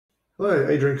Hello,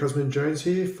 Adrian Cosman-Jones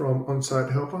here from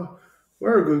Onsite Helper.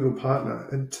 We're a Google partner,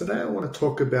 and today I want to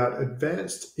talk about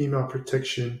advanced email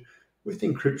protection with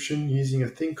encryption using a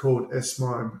thing called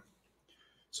SMIME.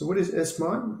 So what is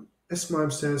SMIME? SMIME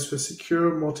stands for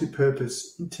Secure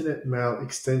Multi-Purpose Internet Mail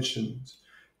Extensions.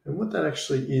 And what that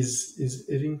actually is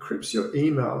it encrypts your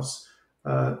emails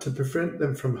to prevent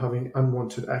them from having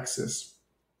unwanted access.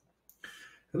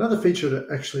 Another feature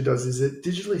that actually does is it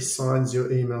digitally signs your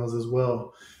emails as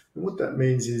well. And what that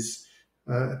means is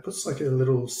it puts like a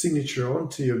little signature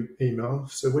onto your email.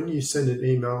 So when you send an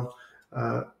email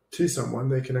to someone,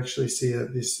 they can actually see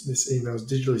that this email is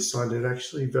digitally signed. It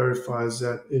actually verifies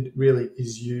that it really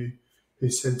is you who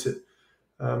sent it.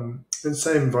 And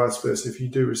same vice versa. If you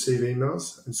do receive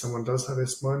emails and someone does have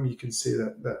SMIME, you can see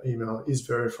that that email is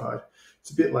verified.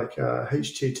 It's a bit like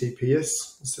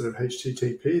HTTPS instead of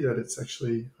HTTP, that it's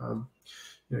actually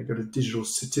got a digital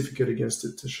certificate against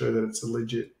it to show that it's a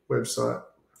legit website.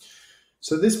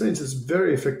 So this means it's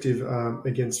very effective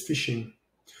against phishing.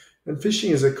 And phishing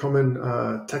is a common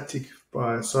tactic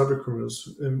by cyber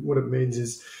criminals. And what it means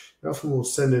is they often will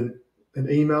send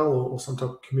an email or some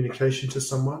type of communication to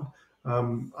someone,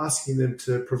 asking them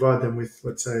to provide them with,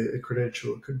 let's say, a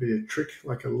credential. It could be a trick,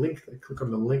 like a link. They click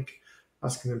on the link,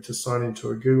 asking them to sign into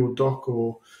a Google Doc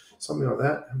or something like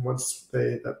that. And once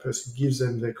that person gives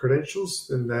them their credentials,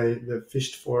 then they're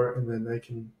phished for it, and then they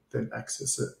can then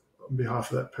access it on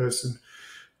behalf of that person,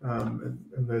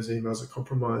 and those emails are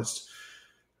compromised.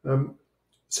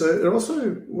 So it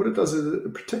also, what it does is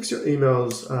it protects your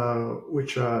emails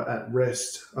which are at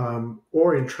rest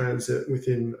or in transit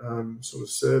within sort of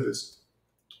servers.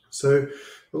 So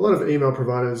a lot of email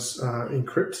providers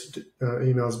encrypt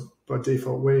emails by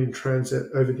default when in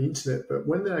transit over the internet, but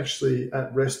when they're actually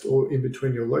at rest or in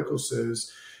between your local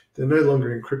servers, they're no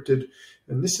longer encrypted.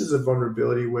 And this is a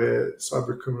vulnerability where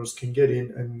cyber criminals can get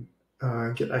in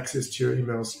and get access to your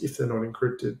emails if they're not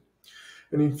encrypted.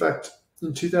 And in fact,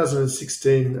 in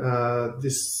 2016,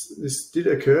 this did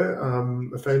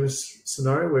occur, a famous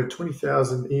scenario where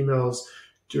 20,000 emails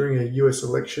during a US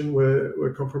election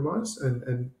were compromised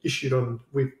and issued on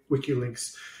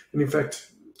WikiLeaks. And in fact,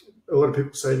 a lot of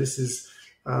people say this is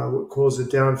what caused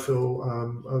the downfall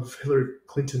of Hillary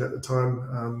Clinton at the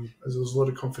time, as there was a lot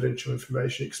of confidential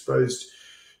information exposed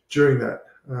during that.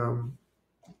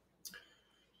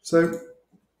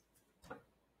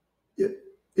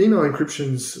 Email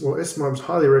encryptions, or SMIME, is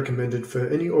highly recommended for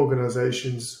any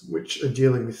organizations which are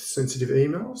dealing with sensitive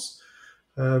emails.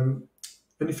 And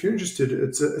if you're interested,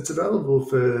 it's available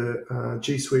for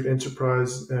G Suite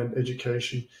Enterprise and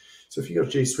Education. So if you've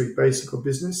got G Suite Basic or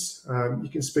Business, you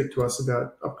can speak to us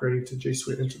about upgrading to G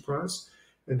Suite Enterprise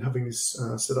and having this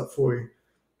set up for you.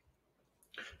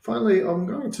 Finally, I'm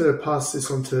going to pass this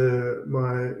on to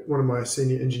one of my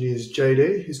senior engineers,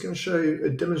 JD, who's going to show you a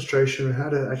demonstration of how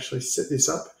to actually set this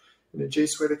up in a G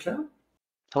Suite account.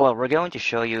 Hello, we're going to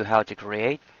show you how to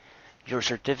create your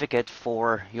certificate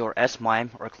for your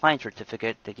SMIME or client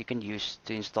certificate that you can use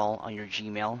to install on your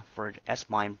Gmail for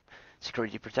SMIME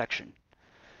security protection.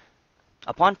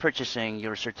 Upon purchasing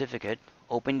your certificate,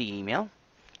 open the email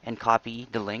and copy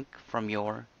the link from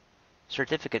your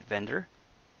certificate vendor.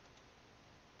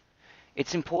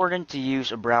 It's important to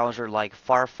use a browser like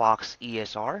Firefox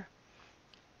ESR,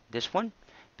 this one,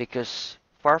 because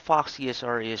Firefox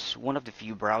ESR is one of the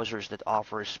few browsers that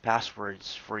offers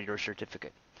passwords for your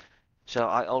certificate. So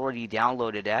I already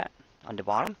downloaded that on the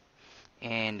bottom,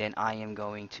 and then I am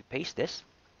going to paste this.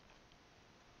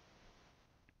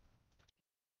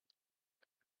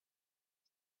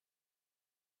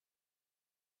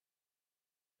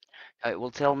 It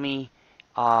will tell me,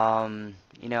 are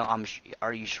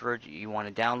you sure you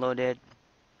want to download it?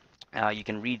 You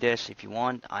can read this if you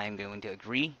want. I am going to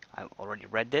agree. I already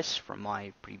read this from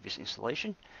my previous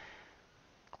installation.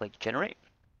 Click generate.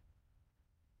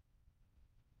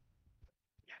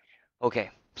 Okay,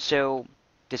 so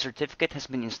the certificate has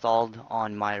been installed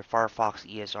on my Firefox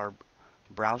ESR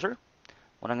browser.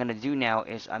 What I'm going to do now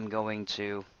is I'm going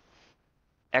to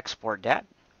export that.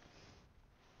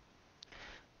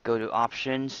 Go to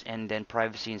options and then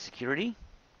privacy and security.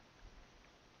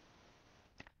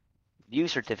 View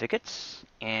certificates,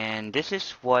 and this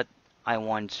is what I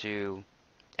want to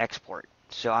export.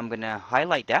 So I'm going to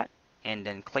highlight that and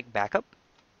then click backup.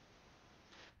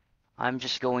 I'm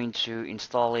just going to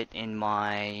install it in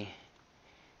my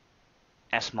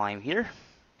SMIME here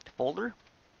folder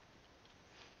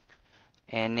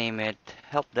and name it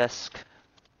helpdesk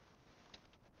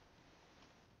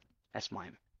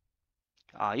SMIME.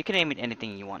 You can name it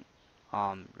anything you want,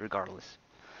 regardless.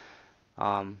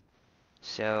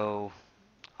 So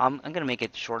I'm gonna make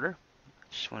it shorter.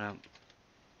 Just wanna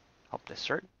Help the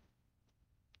cert.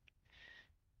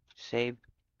 Save.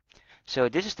 So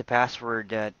this is the password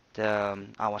that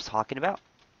I was talking about.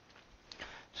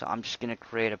 So I'm just gonna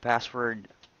create a password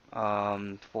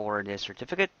for the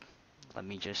certificate. Let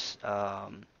me just do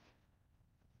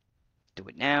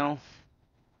it now.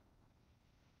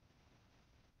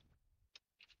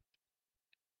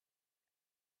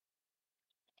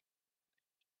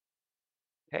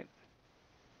 Okay,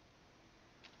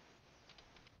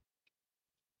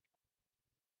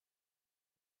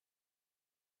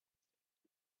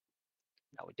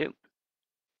 that would do.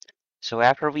 So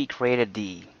after we created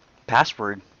the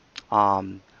password,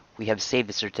 um, we have saved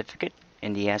the certificate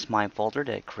in the SMIME folder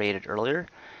that I created earlier.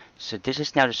 So this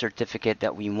is now the certificate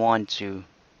that we want to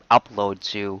upload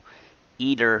to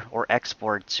either or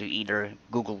export to either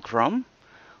Google Chrome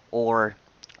or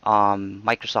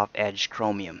Microsoft Edge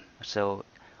Chromium. So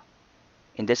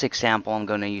in this example, I'm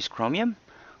going to use Chromium.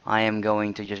 I am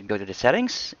going to just go to the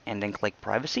settings and then click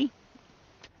privacy.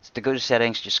 So to go to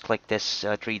settings, just click this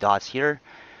three dots here,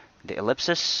 the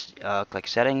ellipsis, click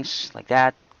settings like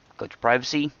that, go to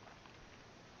privacy,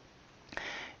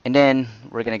 and then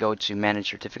we're going to go to manage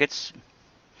certificates.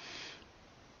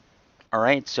 All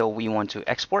right, so we want to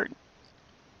export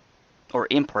or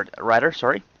import rather,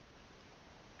 sorry.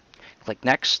 Click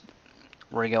next.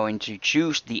 We're going to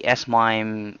choose the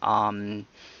SMIME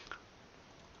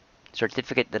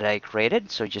certificate that I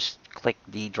created. So just click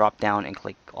the drop down and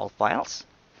click all files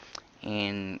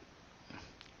and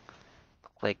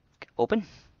click open.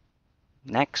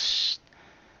 Next,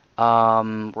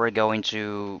 we're going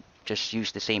to just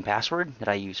use the same password that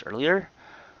I used earlier.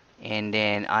 And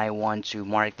then I want to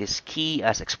mark this key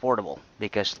as exportable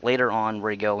because later on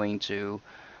we're going to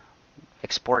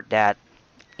export that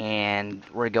and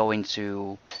we're going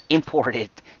to import it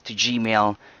to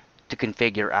Gmail to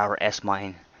configure our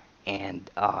SMIME and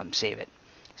save it.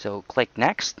 So click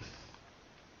next,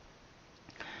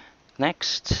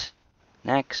 next,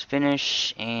 next,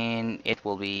 finish, and it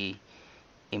will be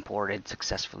imported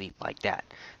successfully like that.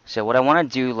 So what I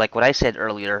want to do, like what I said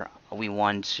earlier, we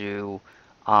want to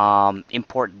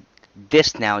import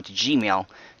this now to Gmail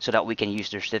so that we can use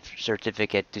their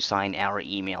certificate to sign our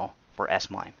email for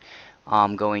SMIME.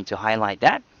 I'm going to highlight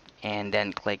that and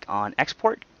then click on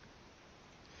export,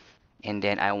 and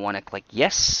then I want to click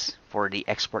yes for the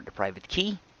export the private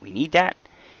key. We need that.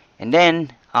 And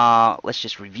then let's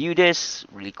just review this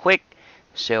really quick.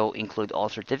 So include all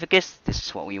certificates. This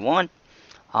is what we want.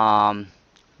 Um,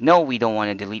 no, we don't want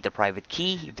to delete the private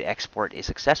key if the export is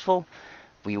successful.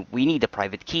 We need the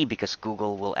private key because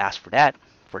Google will ask for that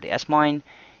for the SMIME.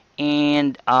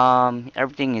 And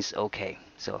everything is okay.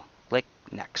 So click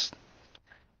next.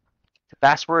 The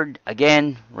password,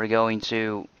 again, we're going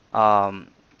to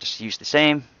just use the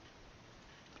same.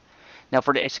 Now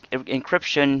for the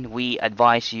encryption, we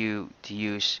advise you to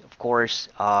use, of course,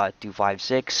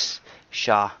 256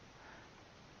 SHA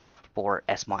for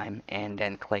SMIME, and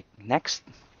then click next.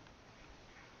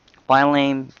 File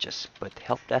name, just put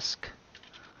help desk.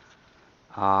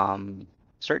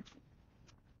 Cert,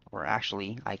 or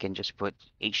actually, I can just put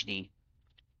HD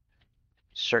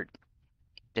cert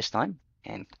this time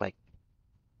and click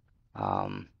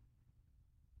um,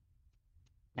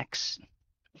 next.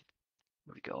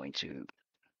 We're going to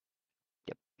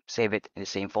yep, save it in the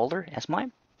same folder as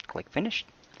mine. Click finish.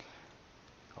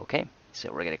 Okay,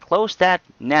 so we're gonna close that.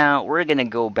 Now we're gonna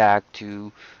go back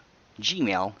to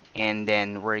Gmail and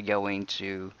then we're going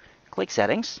to click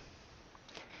settings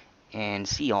and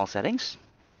see all settings.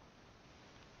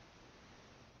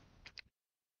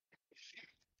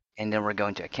 And then we're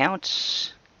going to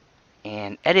accounts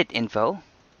and edit info.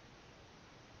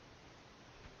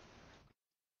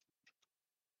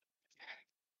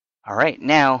 All right,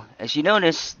 now as you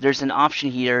notice, there's an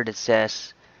option here that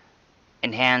says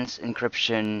enhance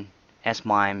encryption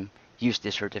SMIME use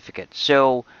this certificate.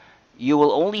 So you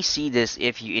will only see this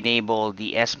if you enable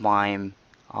the SMIME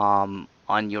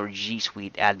on your G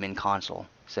Suite admin console.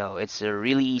 So it's a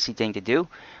really easy thing to do.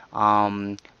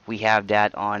 We have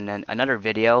that on another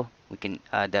video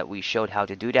that we showed how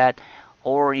to do that.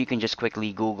 Or you can just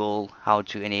quickly Google how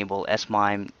to enable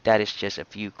SMIME. That is just a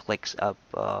few clicks up,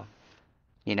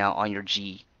 on your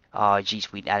G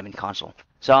Suite admin console.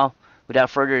 So without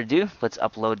further ado, let's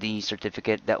upload the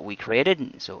certificate that we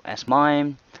created. So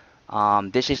SMIME,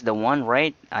 this is the one,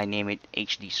 right? I name it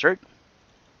HD Cert.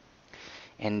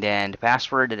 And then the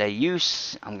password that I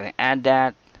use, I'm gonna add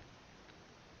that.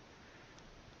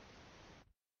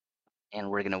 And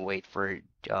we're gonna wait for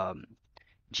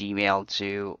Gmail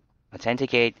to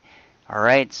authenticate. All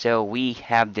right, so we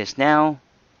have this now.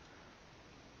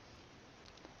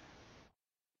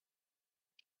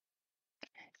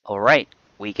 Alright,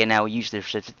 we can now use the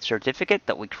certificate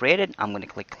that we created. I'm going to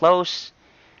click close,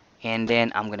 and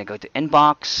then I'm going to go to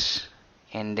inbox,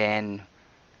 and then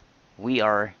we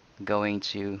are going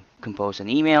to compose an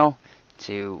email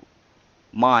to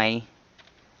my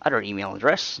other email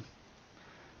address.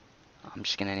 I'm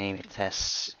just going to name it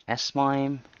as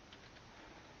SMIME.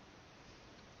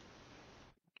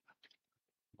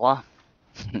 Blah.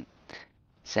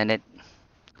 Send it.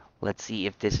 Let's see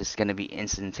if this is going to be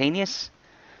instantaneous.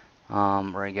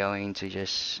 We're going to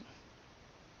just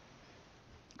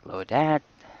load that.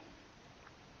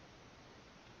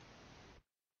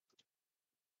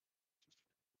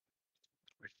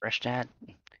 Refresh that.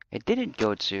 It didn't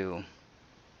go to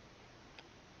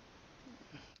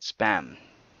spam,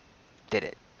 did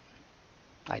it?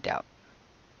 I doubt.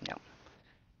 No.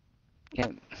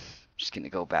 Okay, just gonna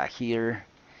go back here,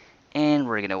 and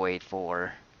we're gonna wait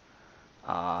for.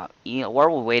 While we're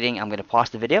waiting, I'm gonna pause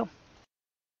the video.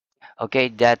 Okay,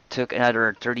 that took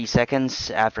another 30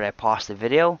 seconds after I paused the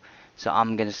video. So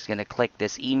I'm just gonna click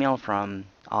this email from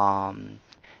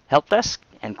help desk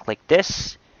and click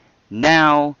this.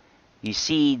 Now you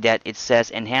see that it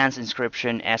says enhanced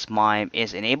encryption SMIME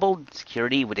is enabled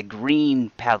security with a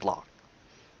green padlock.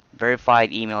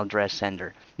 Verified email address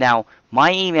sender. Now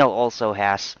my email also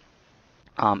has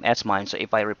SMIME, so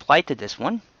if I reply to this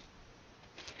one,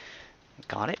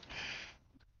 got it,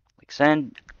 click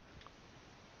send,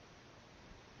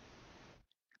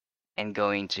 and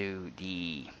going to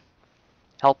the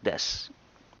help desk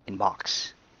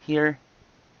inbox here.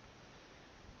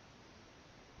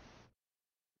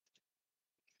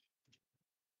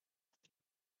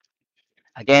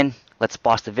 Again, let's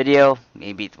pause the video.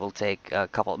 Maybe it will take a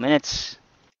couple of minutes.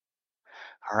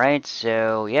 Alright,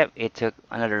 so yep, it took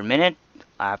another minute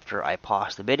after I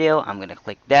paused the video. I'm gonna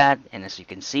click that, and as you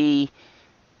can see,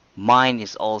 mine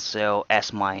is also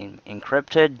SMIME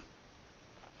encrypted.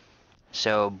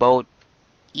 So both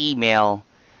email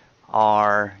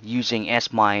are using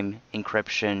SMIME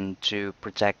encryption to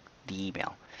protect the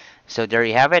email. So there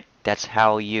you have it. That's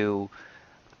how you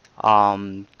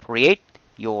create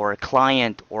your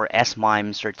client or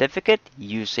SMIME certificate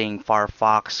using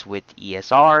Firefox with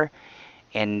ESR,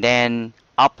 and then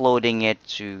uploading it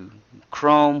to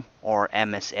Chrome or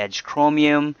MS Edge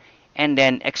Chromium, and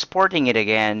then exporting it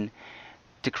again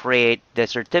to create the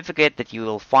certificate that you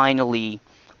will finally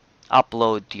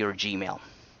upload to your Gmail.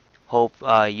 Hope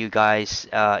you guys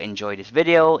enjoy this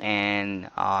video and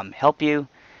help you.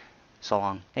 So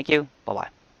long. Thank you. Bye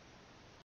bye.